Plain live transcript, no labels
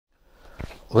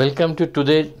Welcome to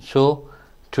today's show.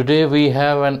 Today we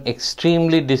have an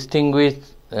extremely distinguished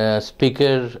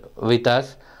speaker with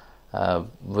us.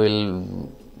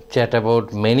 We'll chat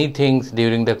about many things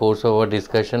during the course of our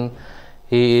discussion.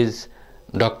 He is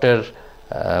Dr.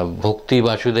 Bhakti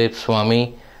Vasudev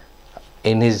Swami.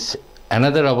 In his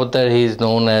another avatar, he is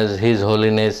known as His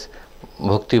Holiness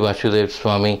Bhakti Vasudev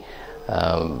Swami,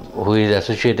 who is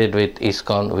associated with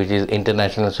ISKCON, which is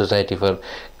International Society for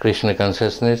Krishna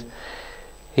Consciousness.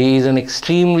 He is an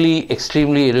extremely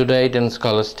erudite and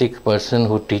scholastic person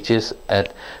who teaches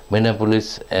at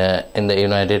Minneapolis in the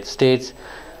United States.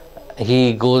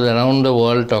 He goes around the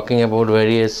world talking about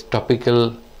various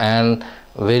topical and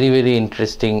very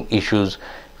interesting issues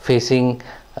facing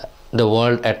the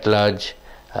world at large.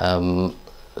 So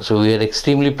we are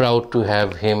extremely proud to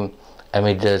have him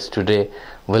amid us today.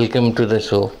 Welcome to the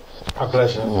show. A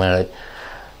pleasure. Maharaj.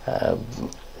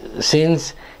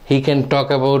 Since he can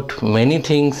talk about many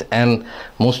things and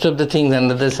most of the things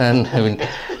under the sun,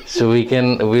 so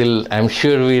I'm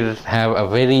sure we'll have a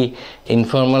very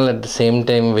informal, at the same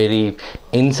time very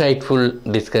insightful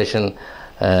discussion.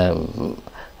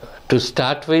 To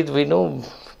start with, we know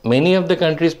many of the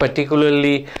countries,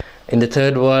 particularly in the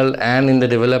third world and in the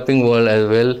developing world as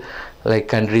well, like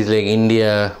countries like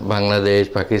India,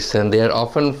 Bangladesh, Pakistan, they are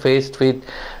often faced with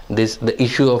the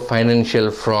issue of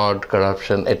financial fraud,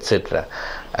 corruption, etc.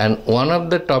 And one of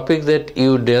the topics that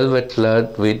you delve at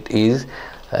large with is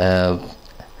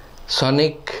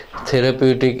sonic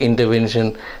therapeutic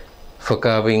intervention for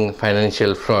curbing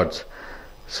financial frauds.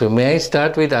 So may I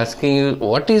start with asking you,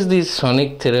 what is this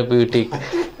sonic therapeutic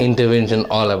intervention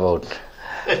all about?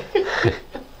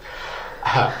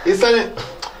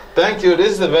 Thank you.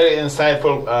 This is a very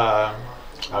insightful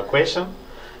question.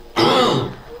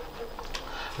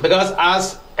 Because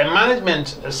as a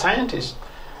management scientist,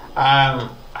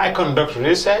 I conduct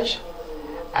research,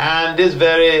 and this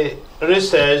very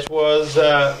research was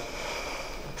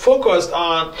focused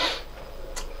on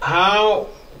how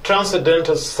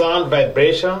transcendental sound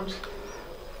vibrations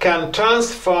can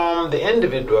transform the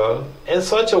individual in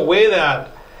such a way that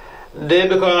they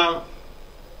become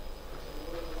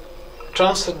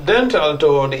transcendental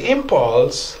to the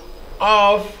impulse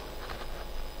of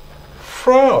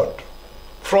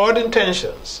fraud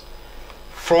intentions,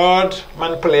 fraud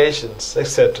manipulations,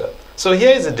 etc. So here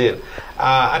is the deal.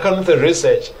 According to the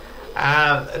research,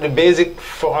 and the basic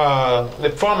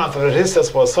the format of the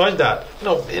research was such that,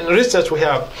 in research we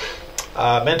have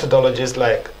methodologies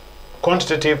like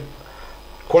quantitative,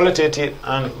 qualitative,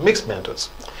 and mixed methods.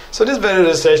 So this very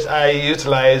research, I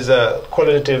utilize a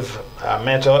qualitative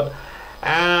method,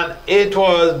 and it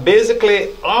was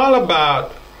basically all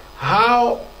about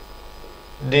how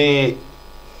the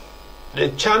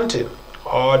chanting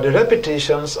or the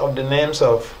repetitions of the names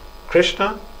of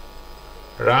Krishna,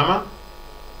 Rama,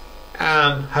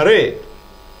 and Hare,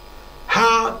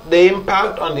 how they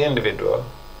impact on the individual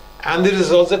and the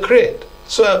results they create.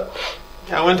 So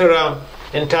I went around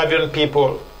interviewing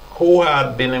people who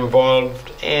had been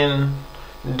involved in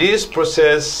this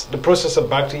process, the process of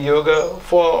Bhakti Yoga.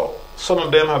 For some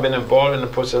of them have been involved in the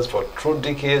process for 2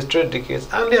 decades, 3 decades,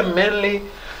 and they are mainly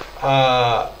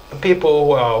people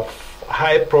who are of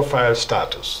high profile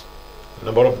status. A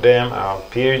number of them are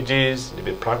PhDs, they've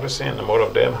been practicing, a number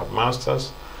of them have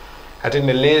masters. I think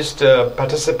the least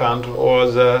participant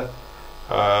was a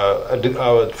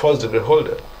first degree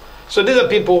holder. So these are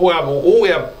people who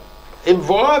are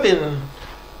involved in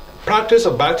practice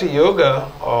of Bhakti Yoga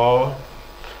or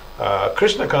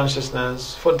Krishna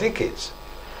consciousness for decades.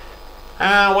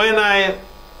 And when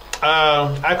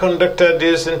I conducted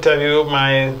this interview,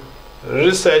 my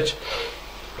research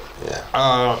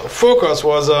focus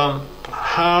was on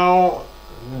how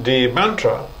the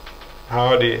mantra,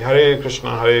 how the Hare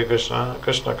Krishna,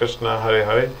 Krishna Krishna, Hare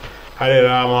Hare, Hare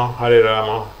Rama,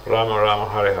 Rama Rama,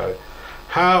 Hare Hare,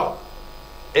 how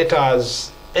it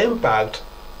has impact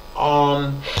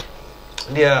on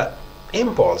their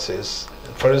impulses.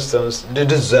 For instance, the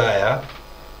desire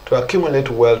to accumulate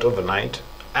wealth overnight,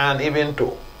 and even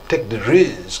to take the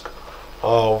risk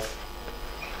of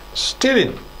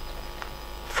stealing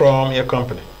from your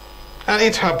company. And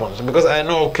it happens, because I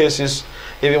know of cases,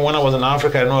 even when I was in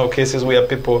Africa, I know of cases where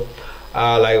people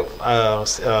like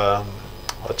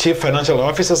chief financial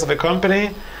officers of a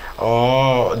company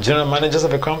or general managers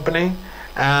of a company,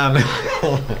 and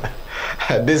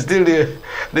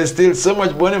they steal so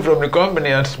much money from the company,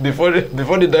 and before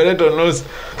the director knows,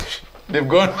 they've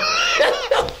gone.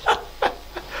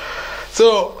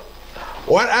 So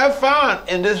what I found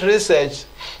in this research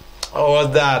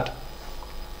was that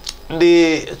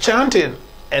the chanting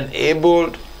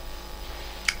enabled,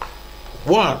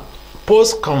 one,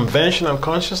 post-conventional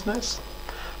consciousness.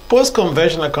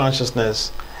 Post-conventional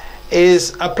consciousness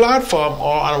is a platform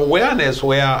or an awareness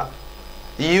where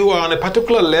you are on a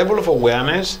particular level of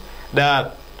awareness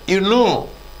that you know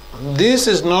this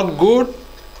is not good,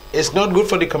 it's not good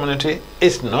for the community,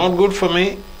 it's not good for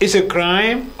me, it's a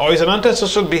crime or it's an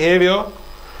antisocial behavior,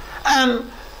 and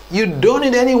you don't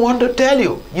need anyone to tell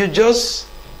you. You just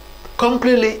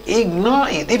completely ignore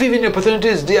it. If even the opportunity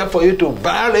is there for you to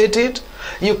violate it,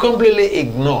 you completely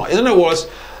ignore. In other words,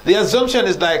 the assumption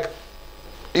is like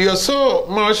you're so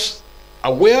much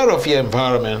aware of your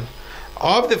environment,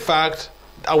 of the fact,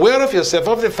 aware of yourself,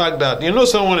 of the fact that you know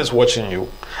someone is watching you.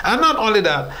 And not only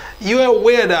that, you are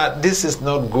aware that this is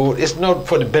not good, it's not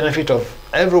for the benefit of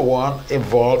everyone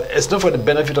involved, it's not for the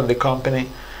benefit of the company,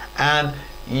 and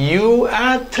you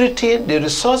are treating the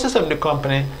resources of the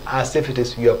company as if it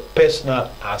is your personal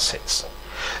assets.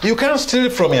 You can't steal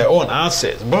from your own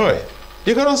assets, boy.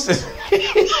 You cannot steal.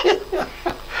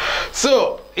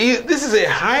 So, this is a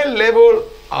high level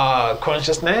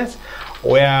consciousness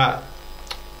where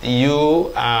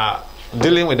you are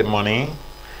dealing with the money.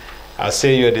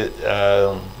 Say you're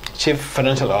the chief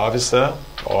financial officer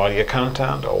or the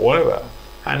accountant or whatever,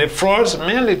 and the frauds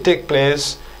mainly take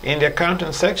place in the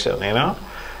accounting section, you know.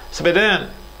 So, but then,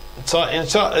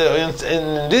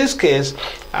 in this case,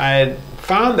 I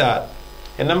found that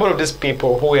a number of these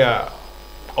people who are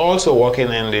also working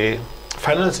in the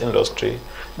finance industry,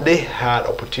 they had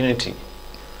opportunity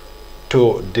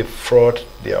to defraud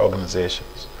their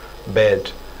organizations,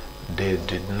 but they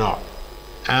did not.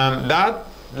 And that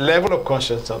level of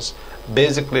consciousness,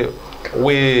 basically,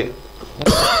 we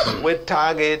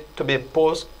target to be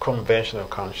post-conventional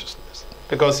consciousness,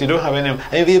 because you don't have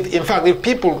any. In fact, if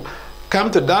people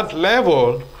come to that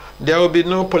level, there will be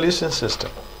no policing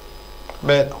system.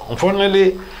 But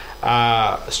unfortunately,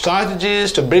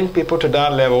 strategies to bring people to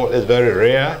that level is very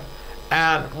rare.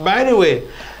 And by the way,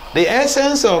 the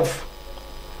essence of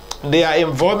their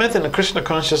involvement in the Krishna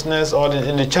consciousness or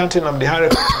in the chanting of the Hare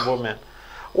Krishna movement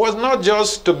was not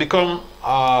just to become,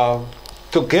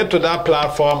 to get to that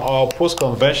platform of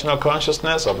post-conventional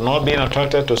consciousness, of not being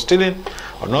attracted to stealing,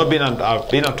 or not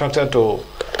being attracted to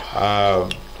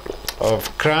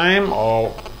of crime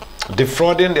or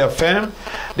defrauding their firm.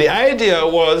 The idea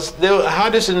was they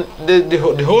had this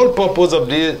the whole purpose of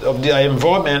their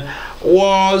involvement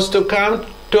was to come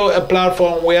to a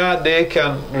platform where they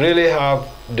can really have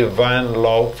divine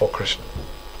love for Krishna.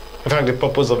 In fact, the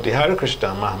purpose of the Hare Krishna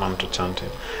Mahamantra chanting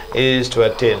is to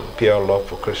attain pure love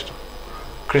for Krishna.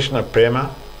 Krishna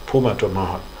Prema Puma to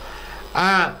Mahat.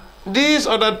 And this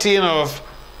other thing of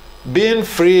being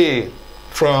free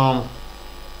from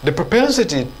the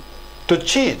propensity to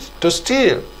cheat, to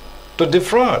steal, to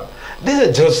defraud, these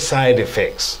are just side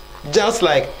effects. Just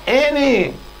like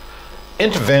any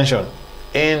intervention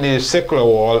in the secular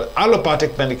world,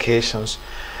 allopathic medications,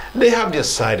 they have their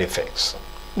side effects.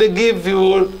 They give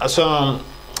you some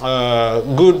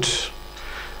good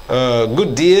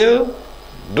deal,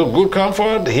 good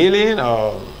comfort, healing,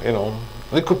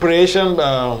 recuperation,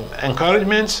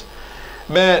 encouragements,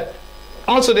 but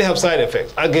also they have side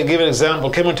effects. I can give an example: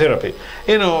 chemotherapy.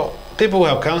 People who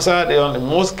have cancer, in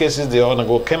most cases they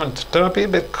undergo chemotherapy,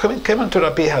 but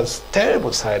chemotherapy has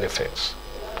terrible side effects.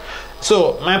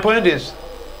 So my point is,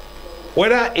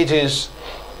 whether it is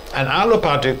an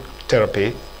allopathic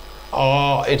therapy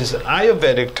or it is an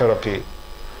Ayurvedic therapy,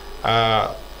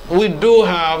 we do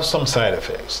have some side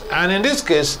effects. And in this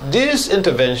case, this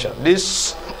intervention,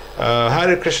 this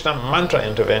Hare Krishna mantra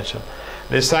intervention,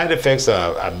 the side effects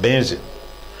are amazing.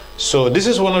 So this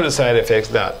is one of the side effects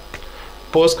that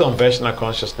post-conventional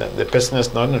consciousness, the person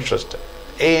is not interested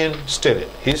in stealing.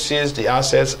 He sees the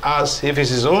assets as if it's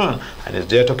his own and is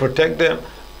there to protect them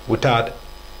without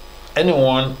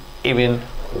anyone even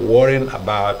worrying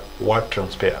about what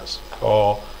transpires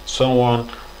or someone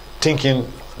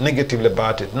thinking negatively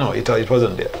about it. No, it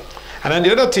wasn't there. And then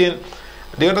the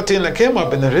other thing that came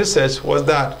up in the research was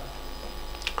that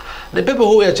the people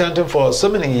who were chanting for so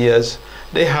many years,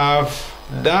 they have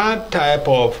that type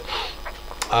of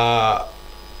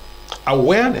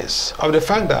awareness of the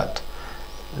fact that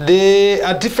they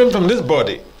are different from this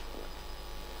body.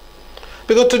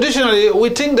 Because traditionally we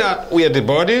think that we are the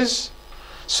bodies,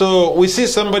 so we see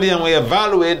somebody and we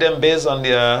evaluate them based on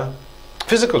their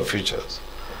physical features.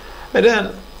 But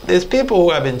then there's people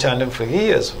who have been chanting for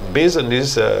years based on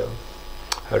this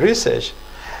research.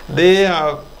 They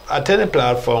have attained a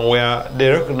platform where they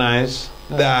recognize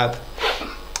that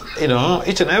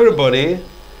each and everybody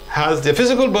has their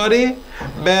physical body,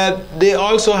 but they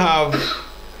also have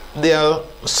their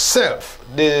self,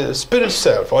 the spirit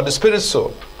self or the spirit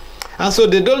soul. And so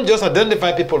they don't just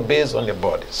identify people based on their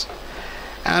bodies.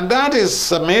 And that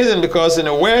is amazing because in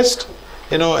the West,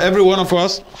 every one of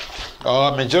us,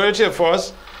 or majority of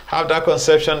us, have that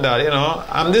conception that,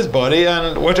 I'm this body,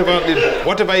 and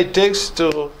whatever it takes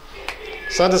to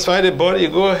satisfy the body, you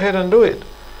go ahead and do it.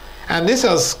 And this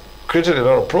has created a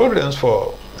lot of problems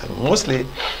for mostly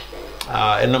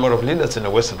a number of leaders in the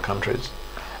Western countries.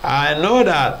 I know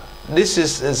that this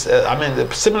is the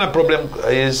similar problem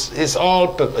is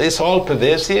all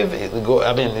pervasive.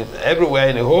 Everywhere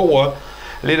in the whole world,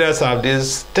 leaders have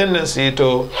this tendency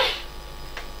to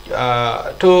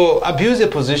abuse a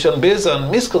position based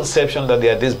on misconception that they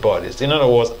are these bodies. In other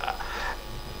words,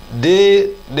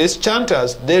 these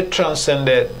chanters, they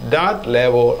transcended that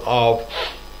level of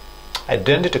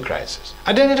identity crisis.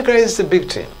 Identity crisis is a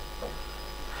big thing,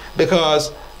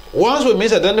 because once we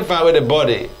misidentify with the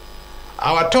body,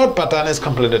 our thought pattern is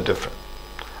completely different.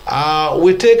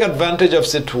 We take advantage of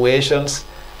situations.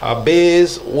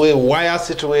 We wire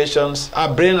situations.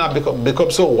 Our brain have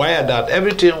become so wired that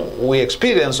everything we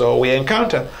experience or we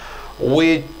encounter,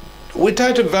 we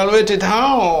try to evaluate it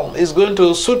how it's going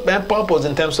to suit my purpose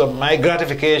in terms of my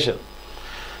gratification.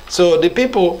 So the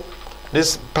people,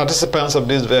 these participants of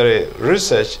this very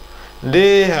research,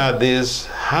 they had this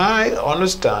high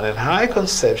understanding, high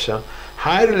conception,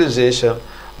 high realization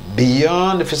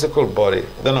beyond the physical body.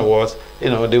 In other words,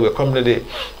 they were completely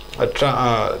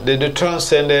they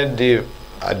transcended the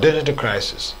identity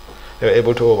crisis. They were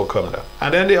able to overcome that.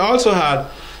 And then they also had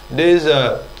these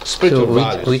spiritual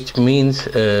values. Which means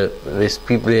these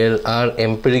people, there are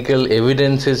empirical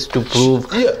evidences to prove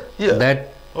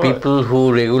that people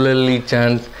who regularly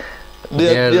chant,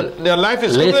 their life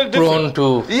is less prone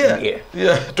to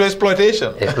to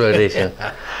exploitation.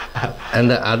 And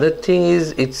the other thing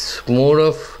is, it's more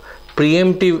of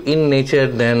preemptive in nature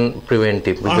than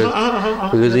preventive,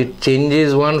 because it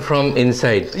changes one from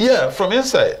inside. Yeah, from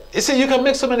inside. You see, you can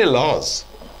make so many laws.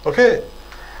 Okay,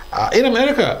 in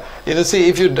America, see,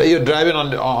 if you're driving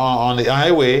on the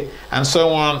highway and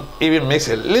someone even makes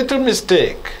a little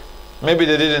mistake, maybe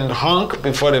they didn't honk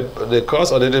before they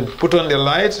cross, or they didn't put on the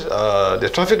light, the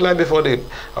traffic light before they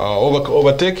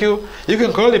overtake you, you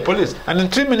can call the police, and in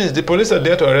 3 minutes the police are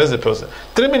there to arrest the person.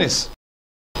 3 minutes.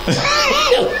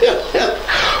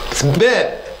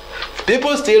 But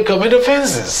people still commit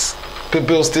offenses.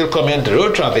 People still commit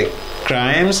road traffic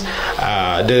crimes.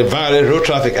 They violate road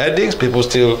traffic edicts. People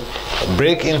still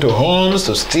break into homes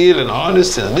to steal and all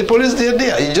these things. The police, they're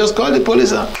there. You just call the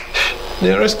police and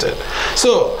they're arrested.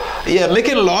 So,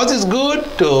 making laws is good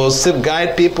to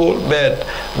safeguard people, but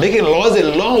making laws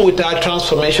along with our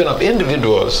transformation of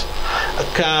individuals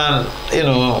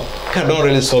cannot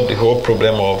really solve the whole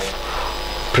problem of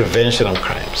prevention of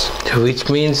crimes. Which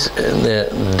means the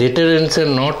deterrents are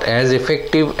not as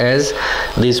effective as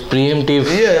these preemptive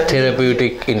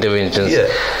therapeutic interventions.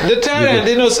 Deterrent,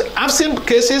 I've seen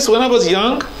cases when I was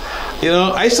young.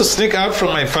 I used to sneak out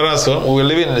from my father's home. We were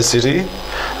living in the city,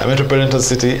 a metropolitan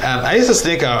city, and I used to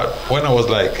sneak out when I was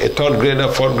like a third grader,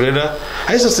 fourth grader.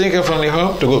 I used to sneak out from the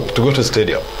home to go to the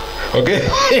stadium. Okay?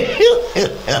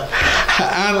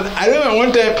 And I remember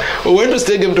one time we went to the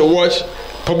stadium to watch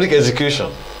public execution.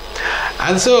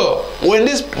 And so when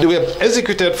they were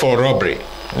executed for robbery,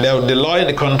 the law in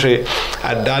the country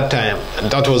at that time,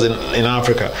 that was in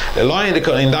Africa, the law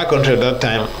in that country at that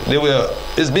time,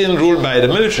 it's being ruled by the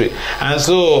military. And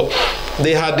so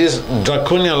they had these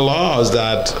draconian laws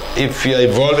that if you're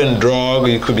involved in drug,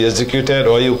 you could be executed,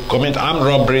 or you commit armed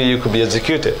robbery, you could be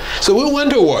executed. So we went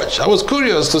to watch. I was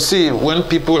curious to see when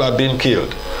people are being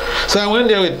killed. So I went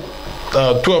there with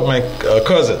two of my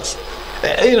cousins.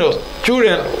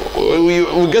 Children, we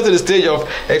get to the stage of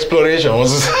exploration.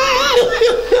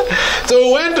 So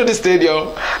we went to the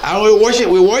stadium and we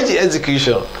watched the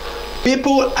execution.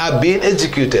 People are being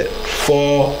executed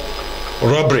for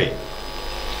robbery.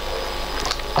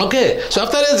 Okay, so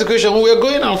after the execution, we were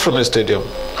going out from the stadium.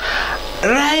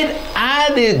 Right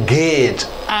at the gate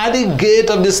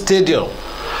of the stadium,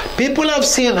 people have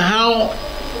seen how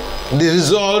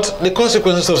the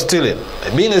consequences of stealing,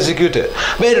 being executed.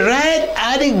 But right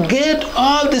at the gate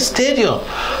of the stadium,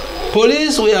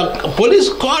 police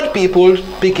caught people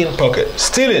picking pockets,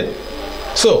 stealing.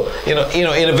 So, in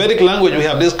a Vedic language, we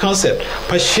have this concept,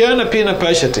 pashyana pina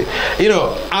pashyati.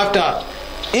 After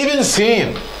even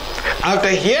seeing, after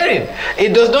hearing,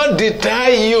 it does not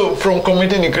deter you from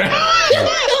committing a crime.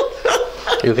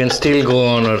 You can still go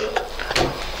on.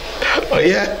 Oh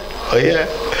yeah.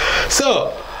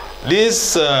 So,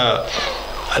 this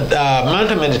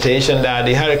mantra meditation that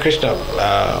the Hare Krishna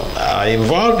are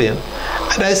involved in,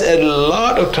 there's a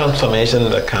lot of transformation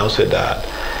that comes with that.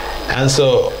 And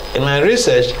so in my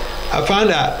research, I found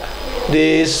that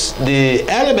the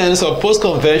elements of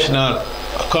post-conventional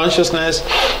consciousness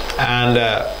and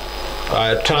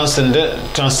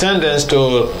transcendence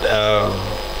to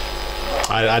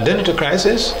identity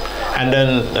crisis, and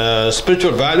then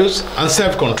spiritual values and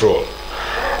self-control.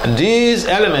 These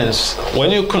elements,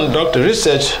 when you conduct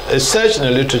research in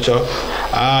the literature,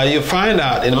 you find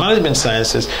out in the management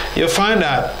sciences, you find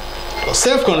that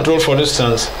self-control, for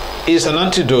instance, is an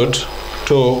antidote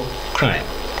to crime.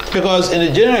 Because in the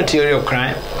general theory of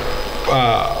crime,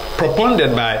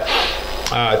 propounded by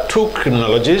two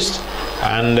criminologists,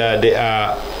 and they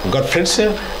are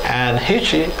Gottfriedson and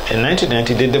Hitchie, in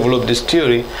 1990, they developed this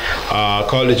theory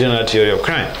called the general theory of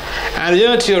crime. And the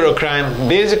general theory of crime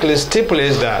basically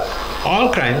stipulates that all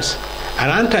crimes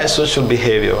and antisocial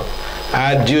behavior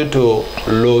are due to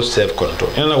low self-control.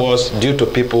 In other words, due to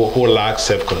people who lack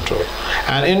self-control.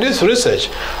 And in this research,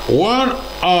 one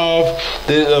of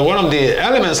the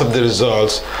elements of the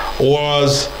results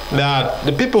was that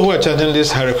the people who are chanting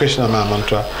this Hare Krishna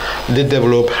mantra, they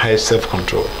develop high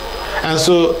self-control. And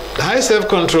so high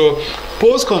self-control,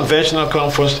 post-conventional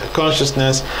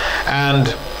consciousness,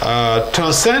 and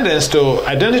transcendence to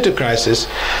identity crisis,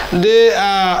 they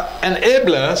are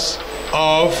enablers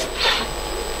of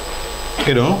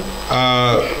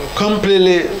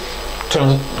completely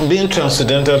being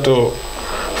transcendental to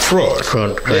fraud.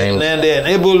 And they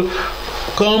enable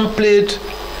complete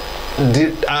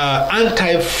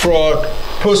anti-fraud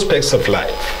prospects of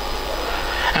life.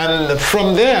 And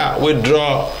from there, we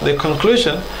draw the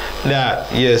conclusion that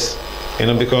yes,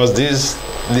 because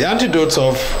the antidotes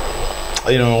of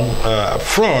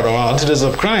fraud or antidotes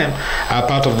of crime are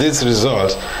part of this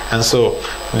result, and so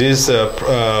this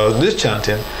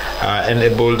chanting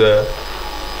enabled the.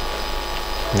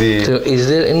 So, is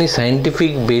there any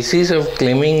scientific basis of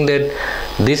claiming that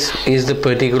this is the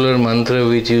particular mantra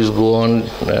which is one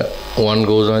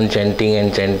goes on chanting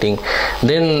and chanting,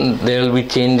 then there will be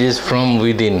changes from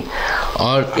within,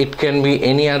 or it can be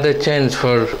any other chant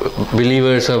for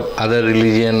believers of other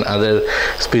religion, other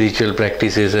spiritual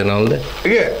practices and all that?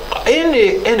 Yeah, in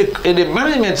the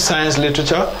management science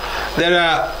literature, there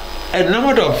are a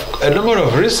number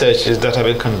of researches that have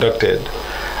been conducted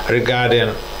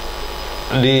regarding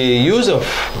the use of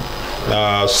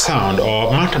sound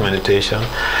or mantra meditation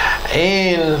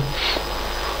in,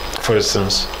 for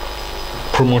instance,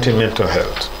 promoting mental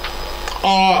health,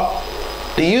 or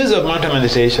the use of mantra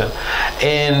meditation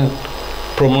in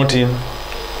promoting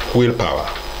willpower.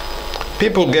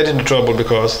 People get into trouble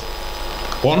because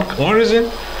one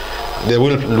reason, their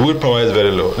willpower is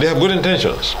very low. They have good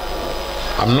intentions.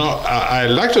 I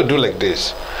like to do like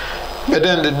this, but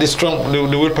then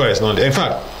the willpower is not there. In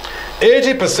fact,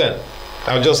 80%.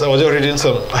 I was just reading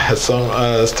some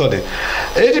study.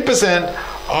 80%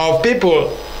 of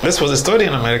people. This was a study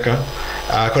in America,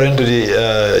 according to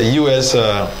the U.S.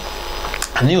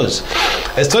 News.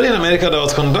 A study in America that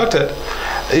was conducted.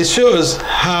 It shows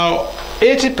how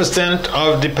 80%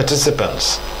 of the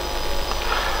participants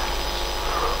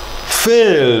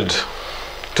failed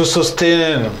to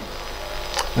sustain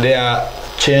their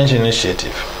change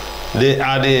initiative. During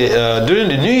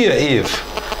the New Year Eve,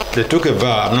 they took a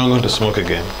vow, I'm not going to smoke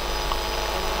again.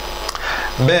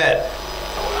 But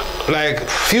like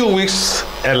few weeks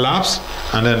elapse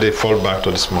and then they fall back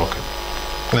to the smoking.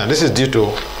 Now this is due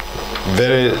to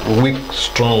very weak,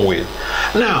 strong will.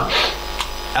 Now,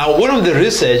 one of the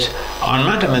research on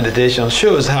mantra meditation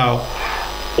shows how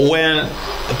when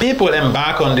people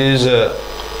embark on this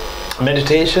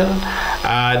meditation,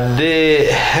 they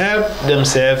help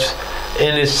themselves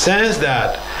in the sense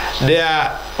that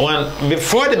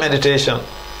before the meditation,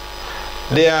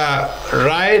 their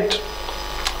right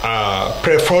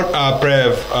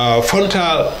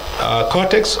prefrontal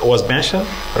cortex was mentioned,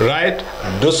 right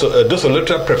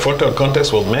dorsolateral prefrontal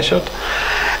cortex was mentioned,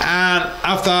 and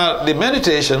after the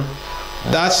meditation,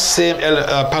 that same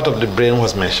part of the brain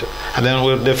was mentioned, and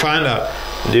then they find out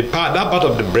that part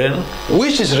of the brain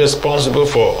which is responsible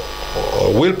for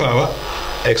willpower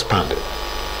expanded.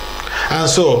 And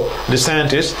so the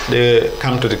scientists, they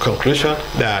come to the conclusion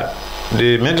that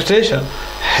the meditation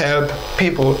help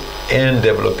people in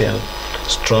developing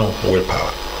strong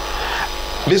willpower.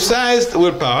 Besides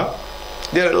willpower,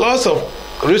 there are lots of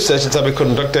research that have been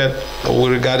conducted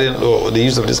regarding the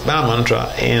use of this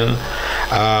mantra in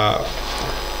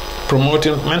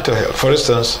promoting mental health. For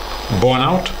instance,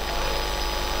 burnout,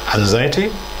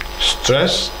 anxiety,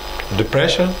 stress,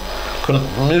 depression.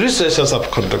 Researchers have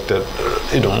conducted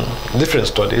different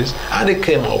studies, and they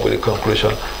came up with a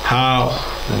conclusion how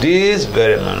this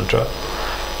very mantra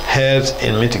helps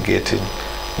in mitigating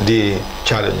the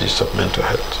challenges of mental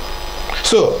health.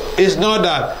 So it's not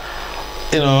that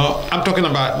I'm talking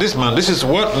about this man. This is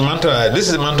what mantra. This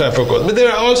is the mantra I focus. But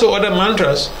there are also other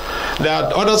mantras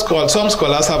that some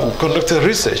scholars have conducted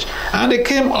research, and they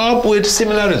came up with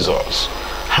similar results.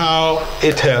 How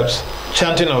it helps,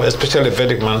 chanting of especially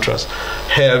Vedic mantras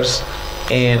helps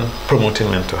in promoting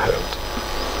mental health.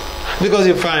 Because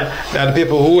you find that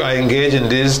people who are engaged in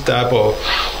this type of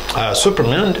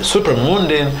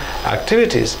supramundane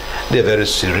activities, they're very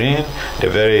serene, they're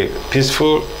very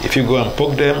peaceful. If you go and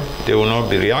poke them, they will not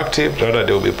be reactive, rather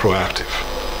they will be proactive.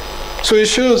 So it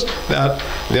shows that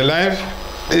their life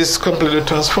is completely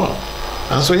transformed.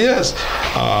 And so yes,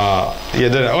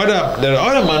 there are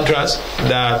other mantras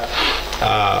that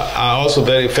are also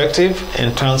very effective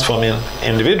in transforming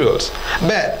individuals.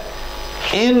 But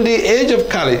in the age of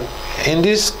Kali, in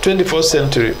this 21st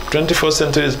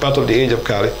century is part of the age of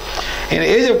Kali. In the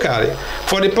age of Kali,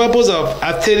 for the purpose of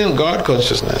attaining God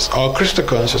consciousness or Krishna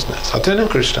consciousness, attaining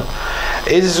Krishna,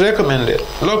 it is recommended.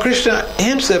 Lord Krishna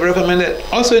himself recommended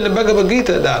also in the Bhagavad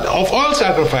Gita that of all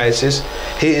sacrifices,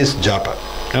 he is japa.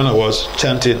 In other words,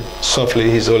 chanting softly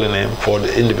his holy name for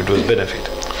the individual's benefit.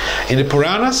 In the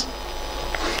Puranas,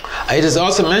 it is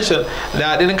also mentioned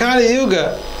that in Kali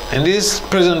Yuga, in this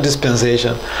present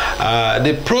dispensation,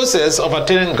 the process of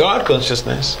attaining God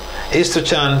consciousness is to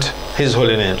chant his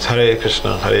holy names. Hare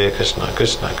Krishna,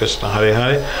 Krishna Krishna, Hare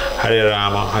Hare, Hare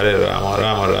Rama,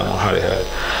 Rama Rama, Hare Hare.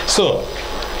 So,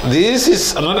 this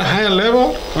is another higher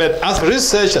level, but as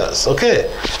researchers, okay,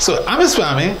 so I'm a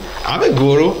Swami, I'm a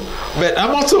guru, but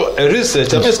I'm also a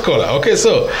researcher, I'm a scholar, okay,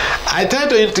 so I try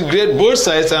to integrate both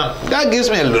sides, and that gives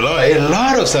me a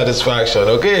lot of satisfaction,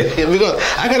 okay, because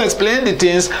I can explain the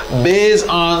things based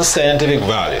on scientific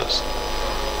values.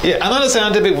 Yeah, another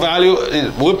scientific value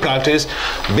we practice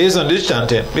based on this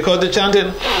chanting, because the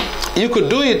chanting, you could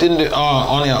do it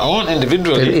on your own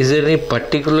individually. Is there any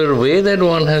particular way that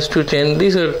one has to chant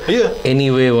this, or any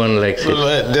way one likes it?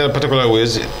 There are particular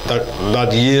ways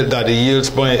that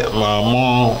yields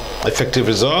more effective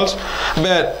results,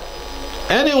 but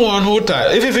anyone who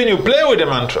if even you play with a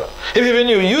mantra, if even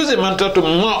you use a mantra to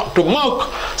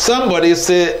mock somebody,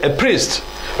 say a priest,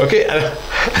 okay,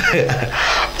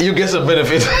 you get some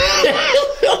benefit.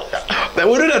 I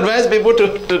wouldn't advise people to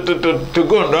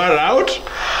go on that route,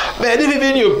 but if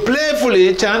even you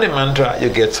playfully chant a mantra, you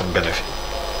get some benefit.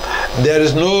 There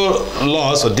is no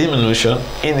loss or diminution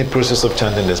in the process of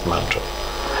chanting this mantra.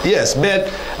 Yes,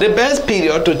 but the best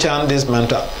period to chant this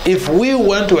mantra, if we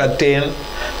want to attain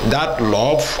that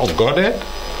love of Godhead,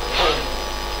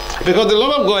 because the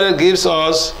love of Godhead gives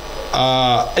us,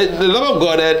 the love of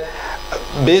Godhead,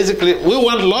 basically, we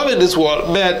want love in this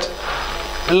world, but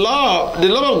the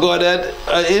love of Godhead,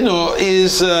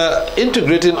 is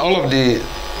integrating all of the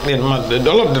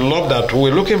love that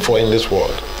we're looking for in this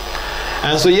world.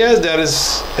 And so, yes, there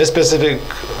is a specific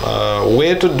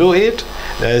way to do it.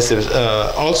 There is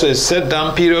also a set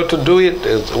down period to do it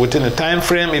within a time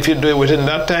frame. If you do it within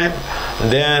that time,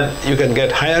 then you can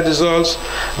get higher results,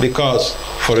 because,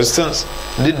 for instance,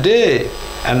 the day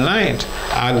and night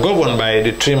are governed by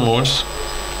the three modes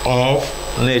of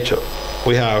nature.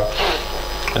 We have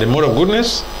the mode of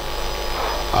goodness,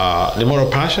 the mode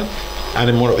of passion, and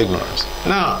the mode of ignorance.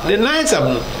 Now, the nights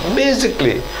are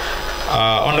basically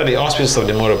under the auspices of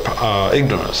the mode of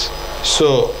ignorance.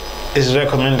 So, it's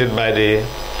recommended by the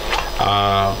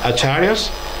acharyas,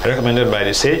 recommended by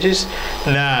the sages,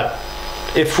 that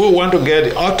if we want to get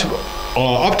the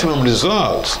optimum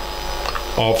results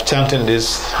of chanting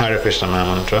this Hare Krishna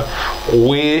mantra,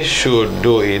 we should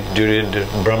do it during the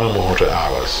Brahma Muhurta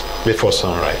hours before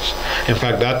sunrise. In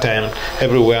fact, that time,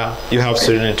 everywhere you have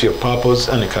serenity of purpose,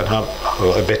 and you can have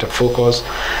a better focus.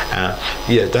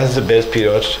 That's the best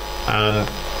period. And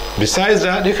besides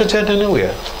that, you can chant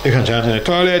anywhere. You can chant in the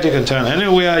toilet, you can chant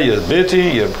anywhere. You're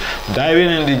bathing, you're diving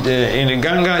in the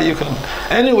Ganga, you can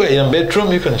anywhere. In a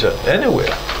bedroom, you can chant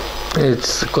anywhere.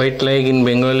 It's quite like in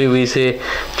Bengali we say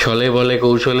chole bole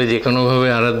কৌশলে যে কোনো ভাবে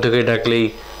আরাধ্যকে ডাকলেই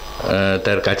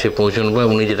তার কাছে পৌঁছানো,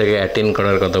 উনি যেটাকে attend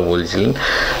করার কথা বলছিলেন.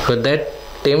 So that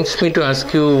tempts me to ask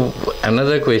you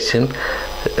another question.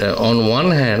 On one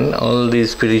hand, all these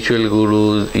spiritual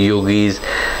gurus, yogis,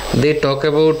 they talk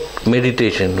about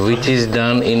meditation, which is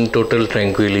done in total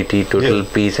tranquility, total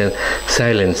peace and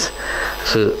silence.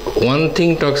 So one thing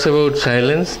talks about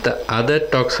silence, the other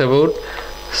talks about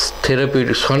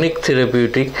therapeutic, sonic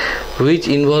therapeutic, which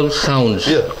involves sounds,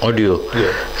 audio.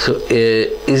 So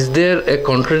is there a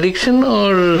contradiction, or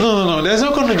no, there's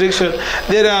no contradiction.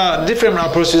 There are different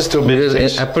approaches to meditation.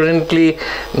 Because apparently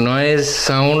noise,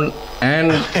 sound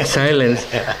and silence,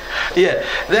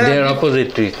 they are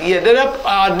opposite. There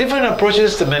are different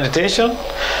approaches to meditation,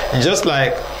 just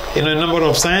like a number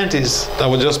of scientists. I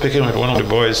was just speaking with one of the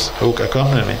boys who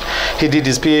accompanied me. He did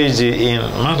his PhD in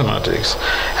mathematics,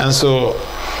 and so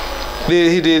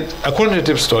he did a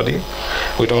quantitative study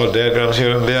with all diagrams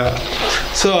here and there.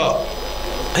 So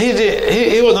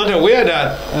he was not aware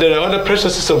that there are other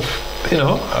processes of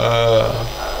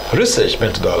research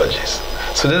methodologies.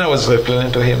 So then I was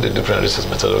explaining to him the different research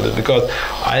methodologies, because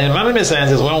in management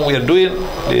sciences, when I was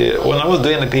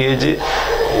doing the PhD,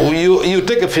 you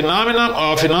take a phenomenon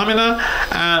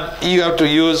and you have to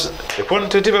use a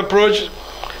quantitative approach,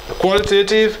 a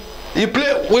qualitative. We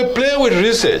play with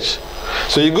research.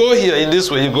 So you go here in this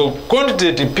way, you go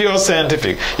quantitative, pure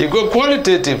scientific. You go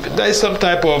qualitative, there is some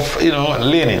type of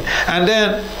leaning, and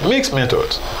then mixed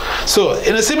methods. So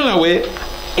in a similar way,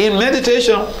 in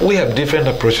meditation, we have different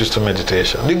approaches to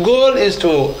meditation. The goal is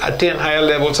to attain higher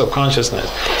levels of consciousness.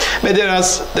 But there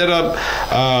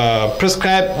are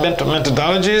prescribed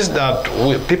methodologies that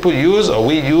people use or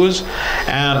we use,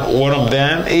 and one of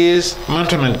them is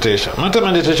mantra meditation. Mantra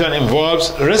meditation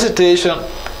involves recitation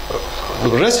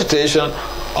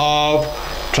of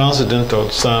transcendental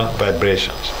sound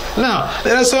vibrations. Now,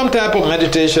 there are some type of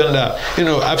meditation that,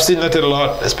 I've seen that a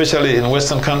lot, especially in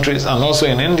Western countries and also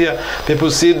in India. People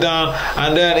sit down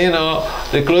and then,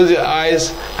 they close their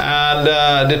eyes and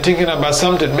they're thinking about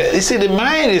something. But you see, the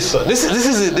mind is this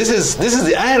is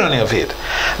the irony of it.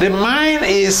 The mind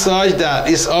is such that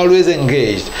it's always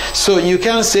engaged. So you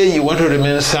can't say you want to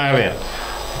remain silent.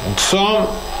 Some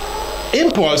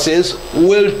impulses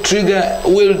will trigger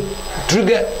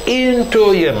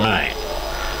into your mind.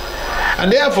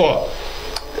 And therefore,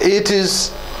 it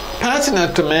is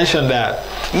pertinent to mention that,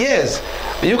 yes,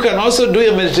 you can also do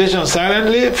your meditation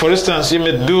silently. For instance, you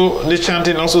may do the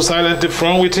chanting also silently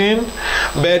from within,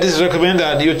 but it is recommended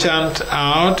that you chant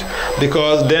out,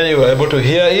 because then you are able to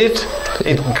hear it.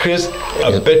 It creates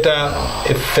a better,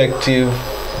 effective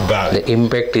value. The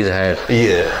impact is higher.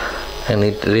 Yeah. And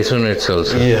it resonates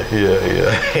also. Yeah.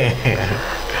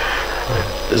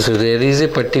 So there is a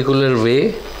particular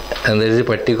way, and there is a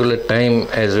particular time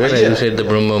as well, as you said, the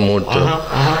Brahma Muhurta,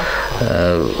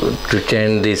 to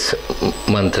chant these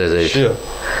mantras. Sure.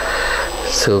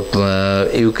 So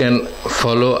you can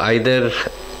follow either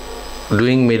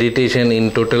doing meditation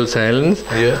in total silence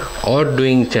or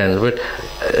doing chants. But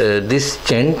this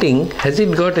chanting, has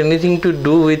it got anything to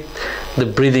do with the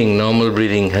breathing, normal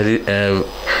breathing? Has it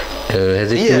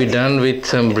to be done with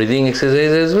some breathing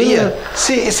exercise as well? Yeah.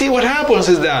 See, what happens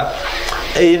is that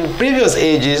in previous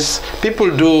ages, people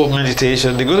do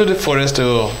meditation. They go to the forest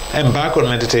to embark on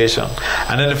meditation.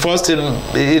 And then the first thing,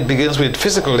 it begins with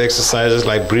physical exercises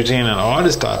like breathing and all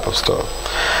this type of stuff.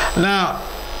 Now,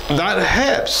 that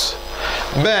helps.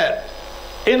 But,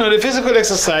 the physical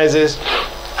exercises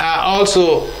are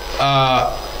also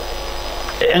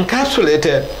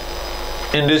encapsulated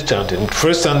in this chanting.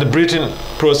 First, and the breathing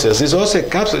process is also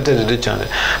encapsulated in the chanting,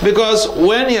 because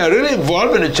when you are really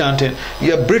involved in the chanting,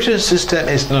 your breathing system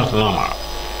is not normal.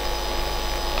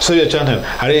 So you're chanting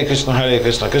Hare Krishna,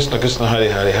 Krishna Krishna, Hare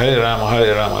Hare, Hare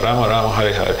Rama, Rama Rama,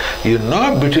 Hare Hare. You're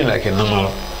not breathing like a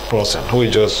normal person who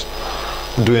is just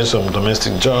doing some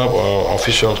domestic job or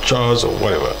official chores or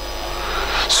whatever.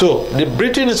 So the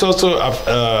breathing is also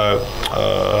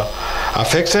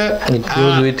affected. It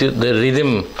goes with the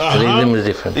rhythm. The rhythm is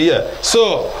different. Yeah.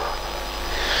 So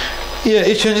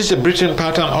it changes the breathing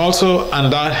pattern also,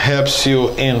 and that helps you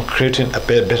in creating a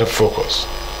better focus.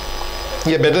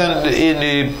 Yeah, but then in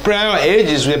the prior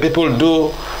ages where people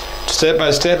do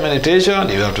step-by-step meditation,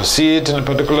 you have to see it in a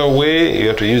particular way. You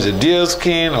have to use a deer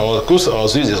skin or use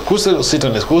a kusa, sit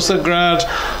on a kusa grass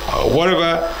or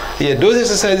whatever. Yeah, those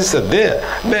exercises are there.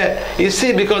 But you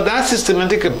see, because that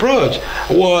systematic approach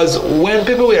was when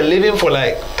people were living for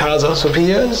like thousands of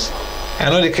years. I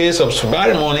know the case of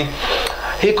Subari Muni.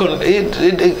 He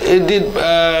did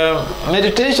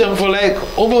meditation for like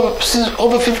over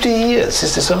 50 years,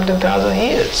 60-something thousand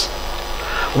years.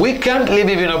 We can't live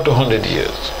even up to 100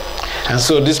 years. And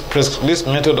so this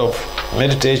method of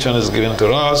meditation is given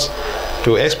to us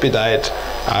to expedite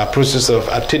our process of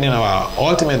attaining our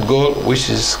ultimate goal, which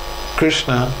is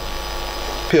Krishna,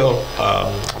 pure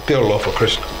love for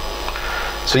Krishna.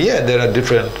 So there are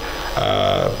different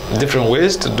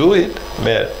ways to do it,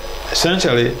 but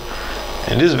essentially,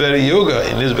 in this very yoga,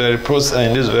 in this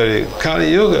very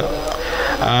Kali yoga,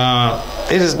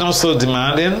 it is not so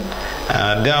demanding,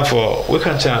 and therefore we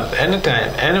can chant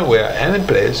anytime, anywhere, any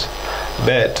place,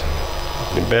 but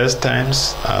the best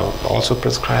times are also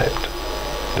prescribed.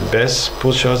 The best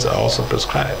postures are also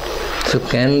prescribed. So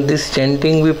can this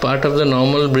chanting be part of the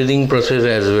normal breathing process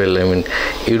as well? I mean,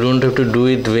 you don't have to do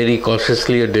it very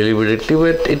cautiously or deliberately,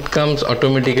 but it comes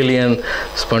automatically and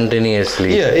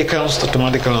spontaneously. Yeah, it comes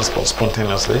automatically and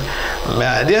spontaneously.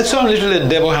 There are some little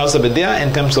endeavor has to be there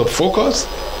in terms of focus.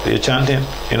 The chanting,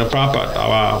 Prabhupada,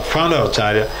 our founder of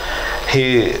Charya,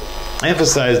 he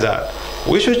emphasized that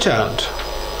we should chant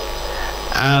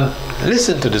and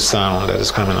listen to the sound that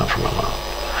is coming out from our mouth,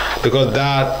 because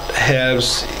that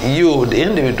helps you, the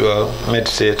individual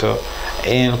meditator,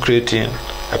 in creating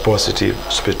a positive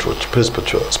spiritual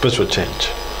change.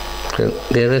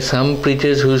 There are some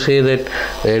preachers who say that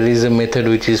there is a method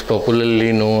which is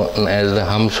popularly known as the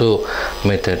Hamso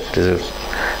method.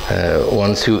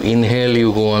 Once you inhale,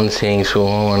 you go on saying so,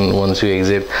 and once you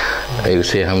exhale, you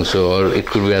say Hamso, or it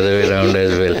could be other way around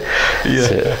as well. Yeah.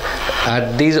 So, are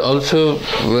these also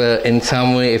in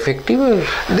some way effective? Or?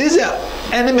 These are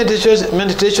any meditation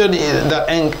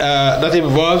that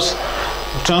involves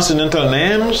transcendental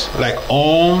names like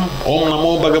Om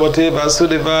Namo Bhagavate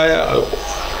Vasudevaya.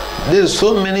 There's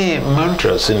so many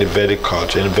mantras in the Vedic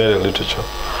culture, in Vedic literature.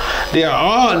 They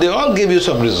all give you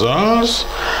some results,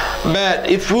 but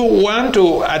if you want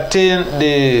to attain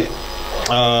the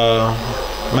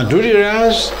Madhurya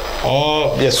Ras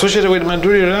or be associated with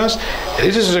Madhurya Ras,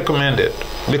 it is recommended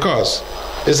because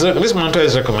this mantra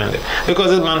is recommended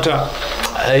because this mantra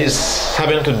is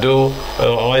having to do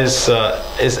or is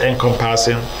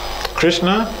encompassing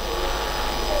Krishna,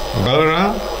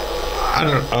 Balaram,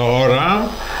 or Ram,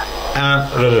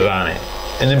 and Radharani,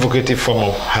 an invocative form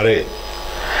of Hare.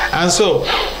 And so,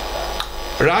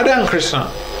 Radha and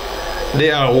Krishna, they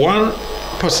are one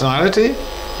personality,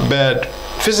 but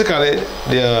physically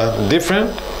they are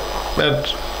different,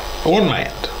 but one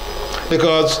mind.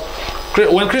 Because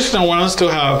when Krishna wants to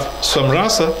have some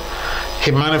rasa,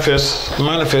 he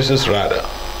manifests Radha.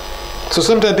 So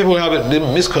sometimes people have a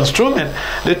misconstruement.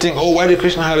 They think, oh, why did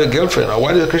Krishna have a girlfriend? Or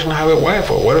why did Krishna have a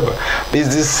wife? Or whatever.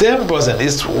 It's the same person.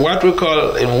 It's what we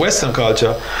call in Western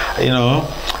culture,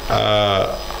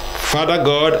 Father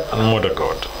God and Mother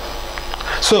God.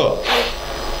 So,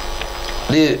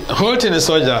 the whole thing is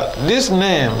such that these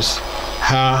names,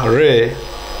 Hare,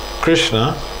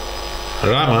 Krishna,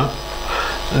 Rama,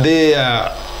 they are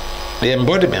the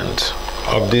embodiment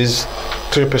of these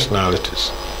three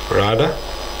personalities, Radha,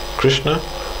 Krishna,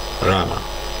 Rama.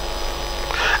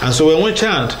 And so when we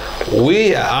chant,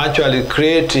 we are actually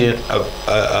creating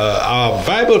our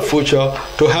viable future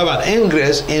to have an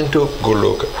ingress into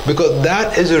Goloka, because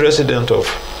that is a resident of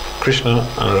Krishna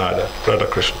and Radha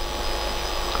Krishna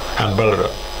and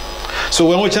Balaram. So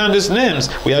when we chant these names,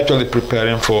 we're actually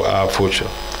preparing for our future.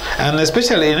 And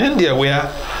especially in India, where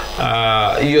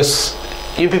you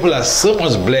people are so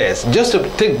much blessed. Just to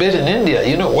take birth in India,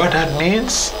 you know what that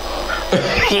means?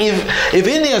 If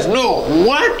Indians know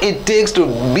what it takes to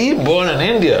be born in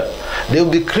India, they'll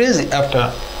be crazy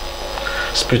after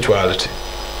spirituality.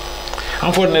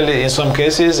 Unfortunately, in some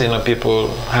cases, people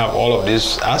have all of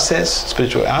these assets,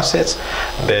 spiritual assets,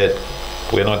 but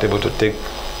we're not able to take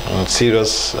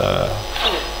serious.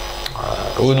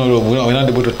 We're not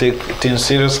able to take things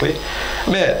seriously.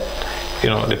 But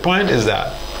the point is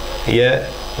that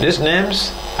these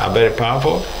names are very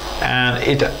powerful. And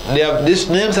these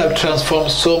names have transformed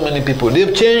so many people. The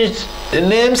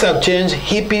names have changed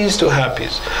hippies to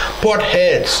happies,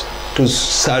 potheads to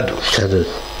sadhus.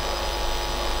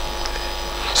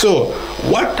 So,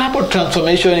 what type of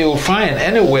transformation you will find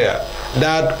anywhere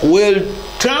that will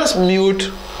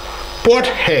transmute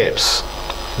potheads,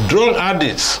 drug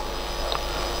addicts,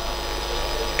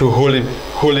 to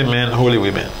holy men, holy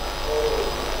women?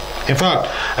 In fact,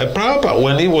 Prabhupada,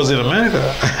 when he was in America,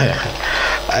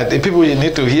 the people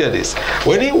need to hear this.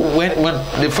 When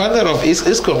the founder of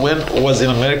ISKCON was in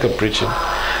America preaching,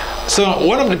 so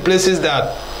one of the places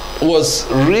that was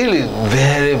really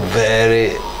very,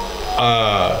 very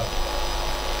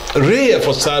rare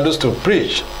for sadhus to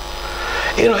preach.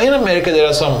 In America there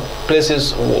are some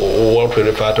places what we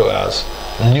refer to as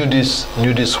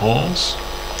nudist homes,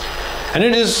 and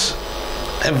nudist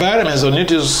environments or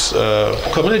nudist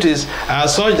communities are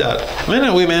such that men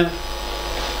and women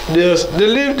they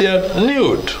live there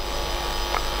nude.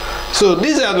 So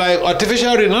these are like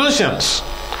artificial renunciants.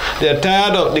 They are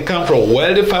tired they come from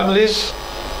wealthy families,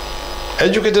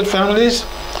 educated families,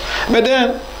 but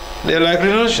then they're like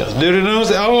renunciants. They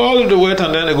renounce all of the wealth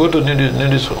and then they go to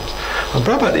nudist homes. And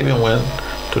Prabhupada even went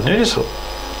to nudist home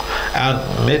and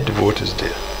made devotees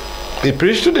there. He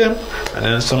preached to them and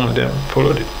then some of them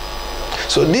followed it.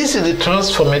 So this is the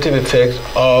transformative effect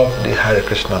of the Hare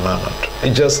Krishna mantra.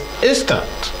 It's just instant.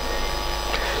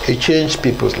 He changed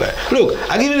people's lives. Look,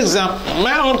 I'll give you an example. In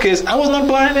my own case, I was not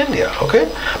born in India, okay?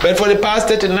 But for the past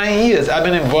 39 years, I've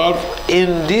been involved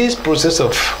in this process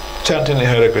of chanting the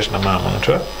Hare Krishna Maha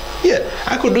Mantra. Yeah,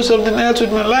 I could do something else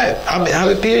with my life. I have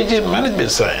a PhD in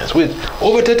management science with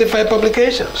over 35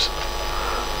 publications.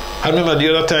 I remember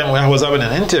the other time when I was having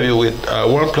an interview with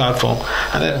one platform,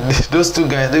 and then those two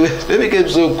guys, they became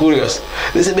so curious.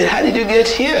 They said, "But how did you get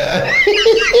here?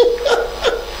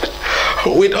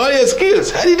 With all your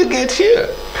skills, how did you get here?"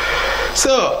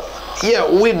 So, yeah,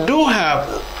 we do have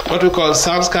what we call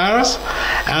samskaras,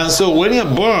 and so when you're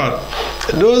born,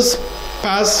 those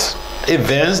past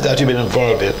events that you've been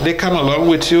involved in, they come along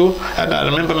with you. And I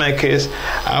remember my case,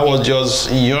 I was just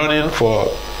yearning for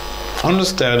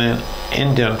understanding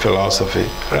Indian philosophy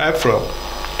right from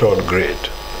third grade.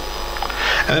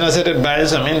 And then I started buying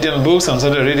some Indian books and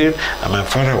started reading, and my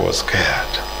father was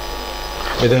scared.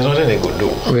 But there's nothing he could do.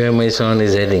 Where my son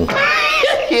is heading.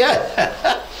 Yeah.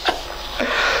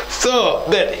 So,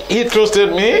 but he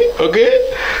trusted me,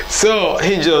 okay? So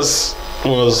he just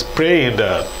was praying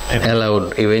that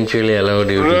Eventually allowed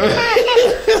you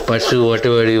to pursue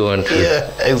whatever you want to. Yeah,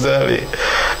 exactly.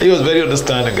 He was very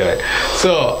understanding guy.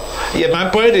 So, yeah, my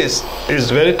point is,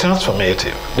 it's very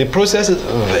transformative. The process is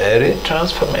very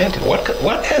transformative.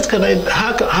 What else can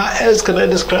how else can I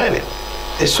describe it?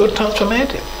 It's so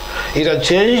transformative. It had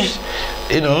changed,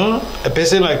 a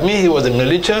person like me, he was a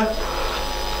militia,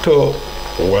 to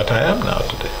what I am now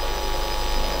today.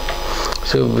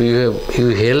 So you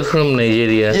hail from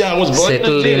Nigeria, yeah, I was born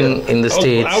settled in the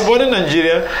States. I was born in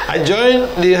Nigeria. I joined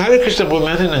the Hare Krishna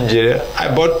movement in Nigeria.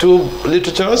 I bought 2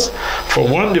 literatures for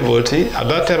one devotee. At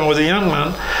that time, I was a young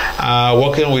man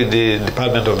working with the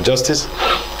Department of Justice.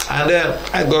 And then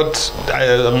I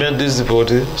met this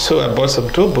devotee, so I bought some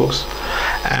 2 books.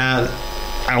 And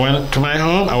I went to my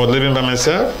home. I was living by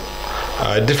myself,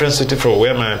 a different city from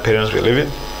where my parents were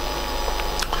living.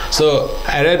 So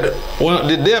I read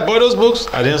the day I bought those books.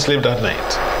 I didn't sleep that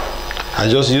night. I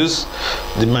just used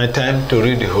my time to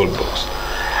read the whole books.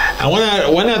 And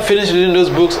when I finished reading those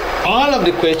books, all of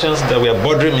the questions that were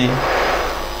bothering me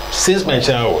since my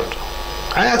childhood,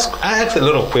 I asked a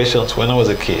lot of questions when I was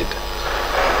a kid.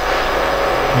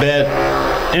 But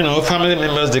family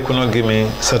members, they could not give me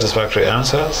satisfactory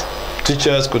answers.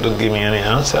 Teachers couldn't give me any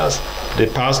answers. The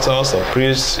pastors or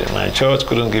priests in my church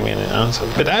couldn't give me any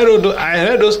answers. But I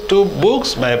read those 2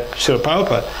 books by Srila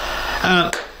Prabhupada,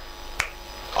 and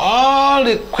all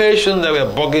the questions that were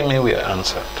bugging me were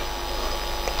answered.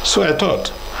 So I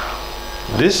thought,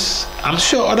 I'm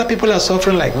sure other people are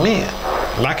suffering like me,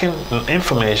 lacking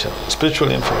information, spiritual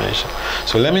information.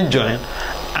 So let me join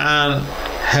and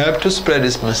help to spread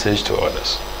this message to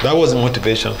others. That was the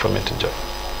motivation for me to join.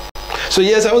 So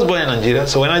yes, I was born in Nigeria.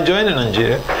 So when I joined in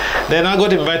Nigeria, then I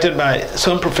got invited by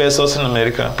some professors in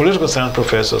America, political science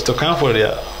professors, to come for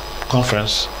their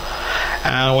conference.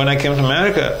 And when I came to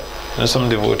America, some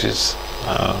devotees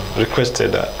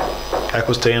requested that I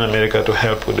could stay in America to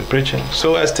help with the preaching.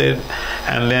 So I stayed,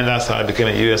 and then that's how I became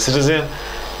a U.S. citizen.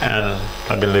 And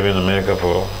I've been living in America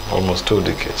for almost 2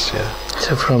 decades, yeah.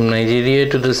 So from Nigeria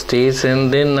to the States,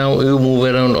 and then now you move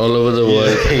around all over the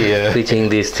world preaching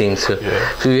these things. So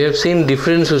you have seen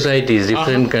different societies,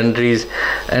 different countries,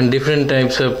 and different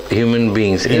types of human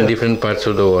beings in different parts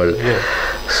of the world. Yeah.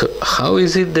 So how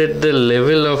is it that the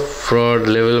level of fraud,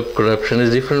 level of corruption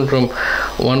is different from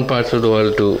one part of the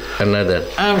world to another?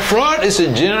 And fraud is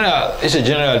a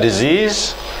general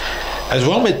disease. As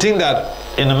one may think that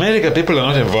in America, people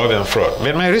are not involved in fraud.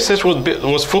 But my research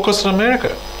was focused on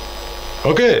America.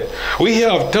 Okay, we hear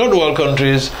of third world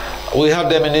countries, we have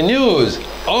them in the news.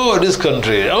 Oh, this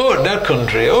country, oh, that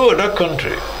country, oh, that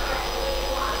country.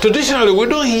 Traditionally, we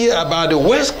don't hear about the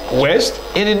West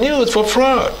in the news for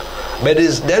fraud. But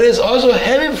there is also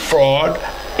heavy fraud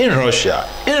in Russia,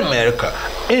 in America,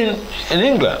 in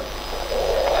England.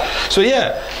 So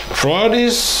yeah, fraud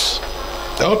is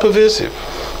all pervasive.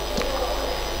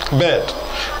 But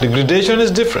the gradation is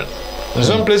different. In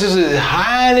some places it's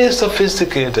highly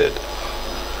sophisticated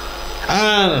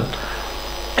and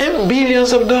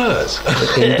billions of dollars.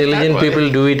 Intelligent people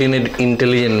do it in an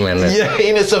intelligent manner. Yeah,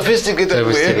 in a sophisticated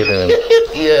way.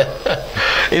 Yeah.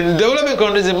 In developing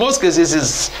countries, in most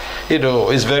cases,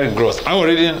 it's very gross. I was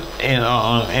reading in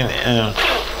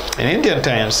Indian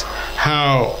Times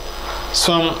how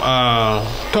some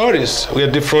tourists were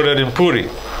defrauded in Puri.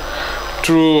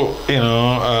 through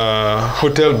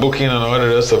hotel booking and all the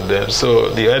rest of them. So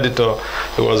the editor,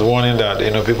 he was warning that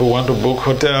people want to book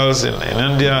hotels in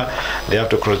India, they have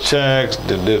to cross-check,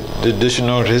 they should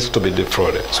not risk to be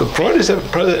defrauded. So fraud is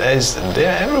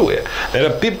there everywhere. There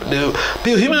are people,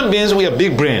 human beings, we have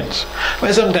big brains,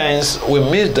 but sometimes we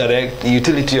misdirect the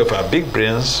utility of our big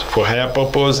brains for higher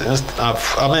purpose.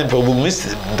 We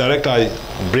misdirect our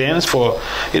brains for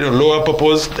lower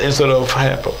purpose instead of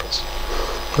higher purpose.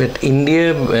 But in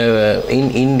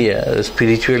India,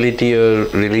 spirituality or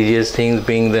religious things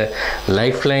being the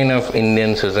lifeline of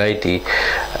Indian society,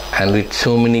 and with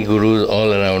so many gurus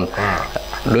all around,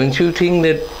 don't you think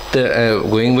that,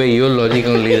 going by your logic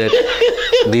only, that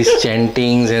these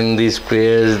chantings and these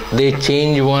prayers, they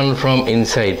change one from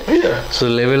inside? Yeah. So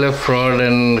level of fraud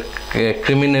and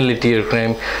criminality or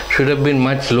crime should have been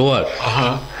much lower.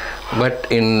 But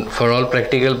for all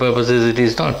practical purposes, it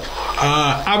is not.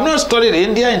 I've not studied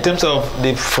India in terms of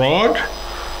the fraud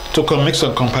to make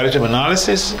some comparative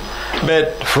analysis,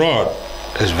 but fraud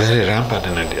is very rampant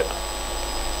in India.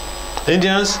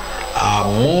 Indians are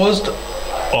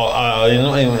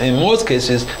in most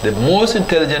cases, the most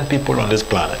intelligent people on this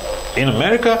planet. In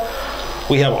America,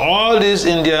 we have all these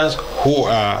Indians who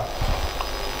are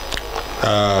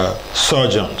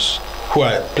surgeons, who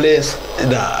are placed in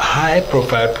the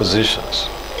high-profile positions.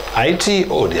 IT,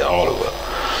 they are all over.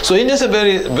 So Indians are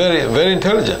very, very, very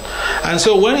intelligent. And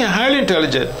so when you're highly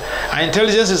intelligent, and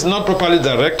intelligence is not properly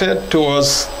directed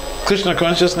towards Krishna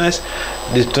consciousness,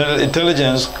 the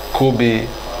intelligence could be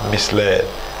misled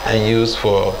and used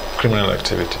for criminal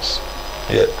activities.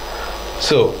 Yeah.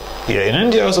 So, in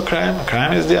India also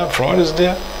crime is there, fraud is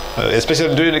there.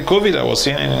 Especially during the COVID, I was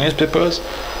seeing in the newspapers,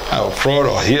 fraud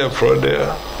or here, fraud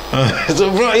there. So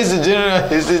fraud is a general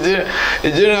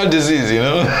disease,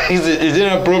 It's a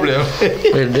general problem.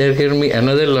 But there can be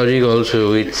another logic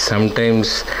also, which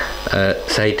sometimes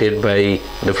cited by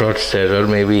the fraudster or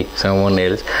maybe someone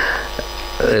else,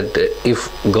 that if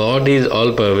God is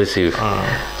all-pervasive,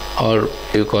 or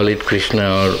you call it Krishna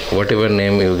or whatever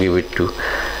name you give it to,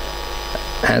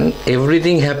 and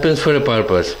everything happens for a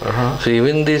purpose. So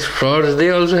even these frauds,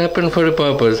 they also happen for a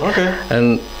purpose. Okay.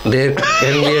 And there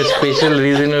can be a special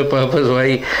reason or purpose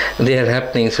why they are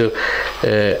happening. So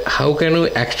how can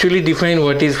we actually define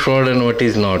what is fraud and what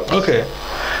is not? Okay.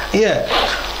 Yeah.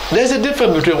 There's a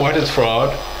difference between what is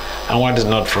fraud and what is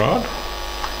not fraud.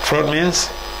 Fraud means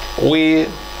we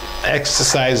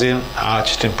exercising our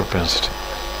cheating propensity.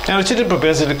 And cheating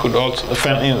propensity could also, in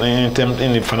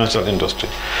the financial industry,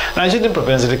 now cheating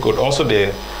propensity could also be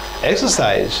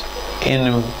exercised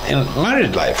in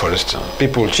married life, for instance.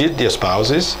 People cheat their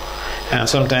spouses, and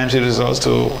sometimes it results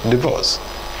to divorce.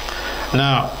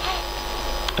 Now,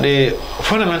 the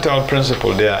fundamental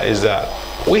principle there is that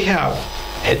we have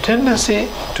a tendency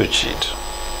to cheat.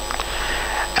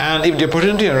 And if the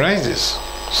opportunity arises,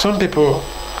 some people,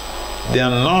 they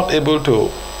are not able to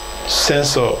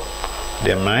censor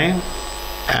their mind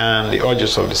and the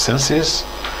urges of the senses,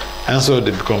 and so they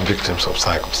become victims of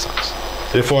circumstance.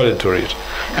 They fall into it.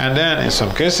 And then in some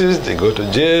cases, they go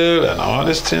to jail and all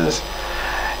these things.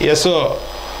 Yeah, so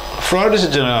fraud is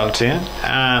a general thing,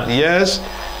 and yes,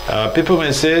 people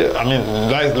may say,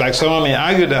 like someone may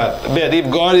argue that, but if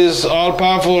God is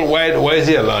all-powerful, why is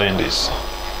he allowing this?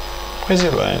 Why is he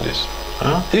allowing this?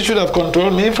 He should have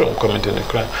controlled me from committing the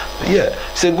crime. Yeah,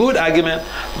 it's a good argument,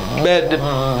 but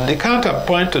the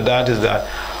counterpoint to that is that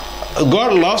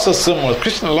God loves us so much,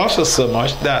 Krishna loves us so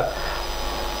much, that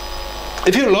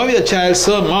if you love your child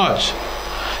so much,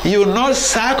 you will not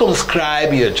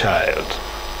circumscribe your child.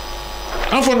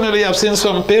 Unfortunately, I've seen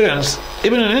some parents,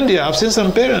 even in India, I've seen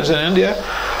some parents in India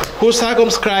who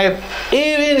circumscribe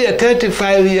even their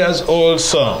 35 years old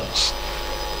sons.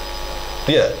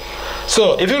 Yeah.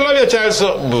 So if you love your child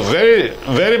so very,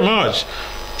 very much,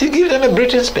 you give them a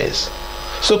breathing space.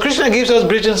 So Krishna gives us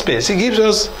breathing space. He gives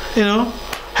us,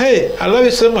 hey, I love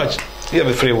you so much. You have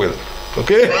a free will.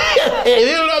 Okay?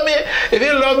 If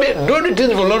you love me, do the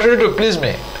things voluntarily to please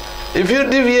me. If you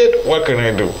deviate, what can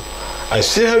I do? I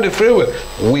still have the free will.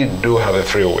 We do have a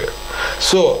free will.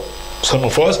 So some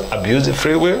of us abuse the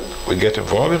free will. We get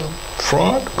involved in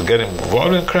fraud. We get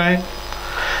involved in crime.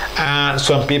 And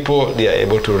some people, they are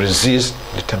able to resist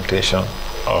the temptation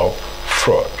of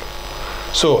fraud.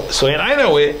 So in either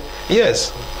way,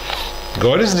 yes,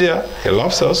 God is there, he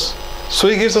loves us, so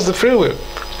he gives us the free will.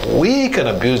 We can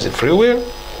abuse the free will,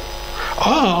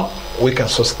 or we can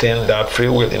sustain that free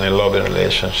will in a loving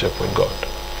relationship with God.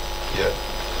 Yeah.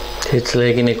 It's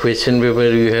like in a question paper,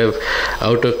 you have,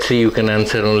 out of 3, you can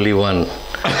answer only 1.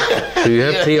 So you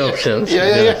have 3 options.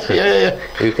 Yeah.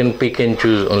 You can pick and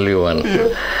choose only one. Yeah.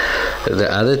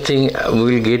 The other thing, we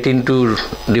will get into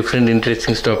different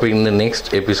interesting topic in the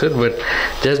next episode, but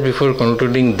just before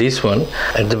concluding this one,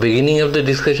 at the beginning of the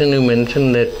discussion you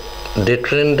mentioned that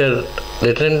deterrent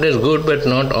is good, but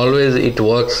not always it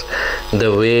works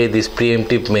the way these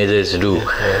preemptive measures do.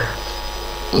 Yeah.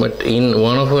 But in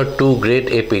one of our two great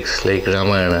epics like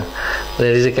Ramayana,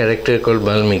 there is a character called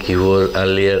Valmiki who was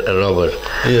earlier a robber.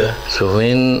 Yeah. So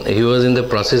when he was in the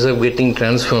process of getting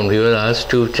transformed, he was asked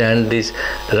to chant this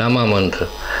Rama mantra.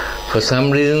 For some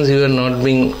reasons, he was not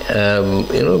being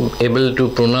able to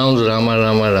pronounce Rama,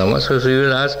 Rama, Rama. So he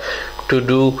was asked to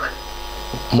do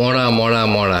Mora, Mora,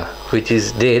 Mora, which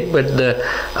is dead, but the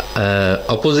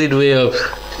opposite way of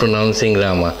pronouncing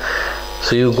Rama.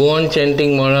 So you go on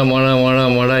chanting Mora, Mora, Mora,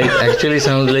 Mora, it actually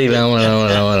sounds like Rama, Rama,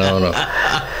 Rama, Rama, Rama.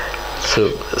 So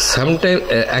sometimes,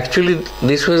 actually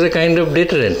this was a kind of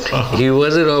deterrent. He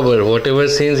was a robber, whatever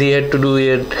sins he had to do, he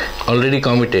had already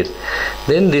committed.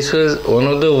 Then this was one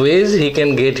of the ways he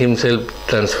can get himself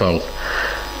transformed.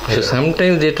 So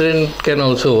sometimes deterrent can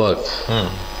also work.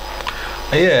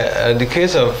 The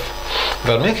case of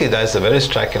Valmiki, that's a very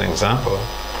striking example.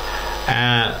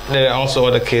 And there are also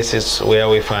other cases where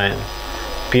we find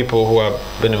people who have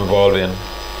been involved in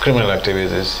criminal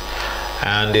activities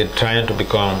and they're trying to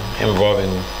become involved in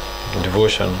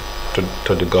devotion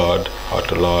to the God or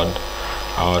to Lord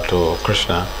or to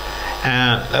Krishna.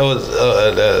 And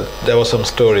there was some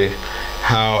story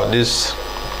how this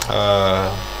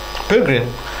pilgrim,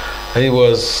 he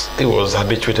was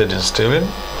habituated in stealing,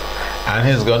 and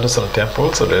he's gone to some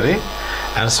temples already,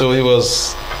 and so he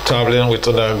was traveling with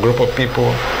a group of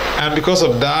people, and because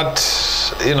of that,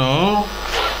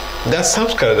 that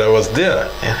samskara that was there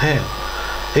in him,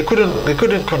 he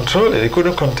couldn't control it, he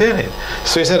couldn't contain it.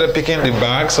 So he started picking the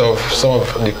bags of some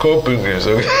of the co-pilgrims.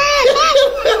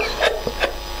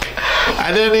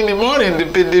 And then in the morning, the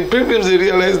pilgrims, they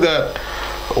realized that,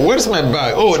 where's my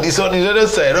bag? Oh, it's on the other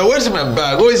side. Oh, where's my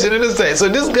bag? Oh, it's on the other side. So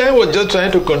this guy was just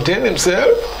trying to contain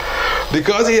himself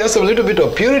because he has a little bit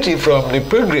of purity from the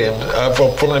pilgrim,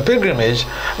 from the pilgrimage,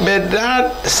 but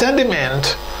that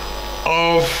sentiment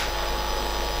of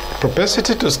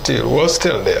propensity to steal was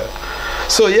still there.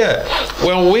 So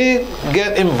when we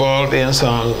get involved in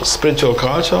some spiritual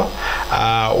culture,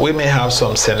 we may have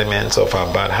some sentiments of our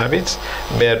bad habits,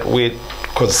 but with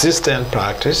consistent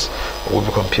practice, we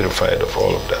become purified of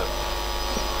all of that.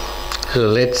 So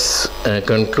let's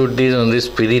conclude this on this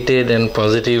spirited and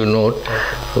positive note. Okay.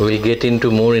 We'll get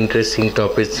into more interesting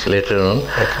topics later on.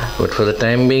 Okay. But for the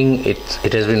time being, it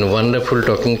has been wonderful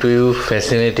talking to you.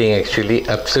 Fascinating, actually,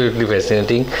 absolutely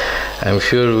fascinating. I'm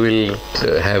sure we'll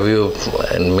have you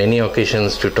on many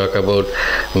occasions to talk about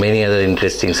many other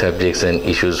interesting subjects and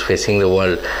issues facing the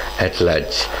world at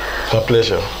large. A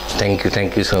pleasure.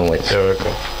 Thank you so much. You're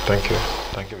welcome. Thank you.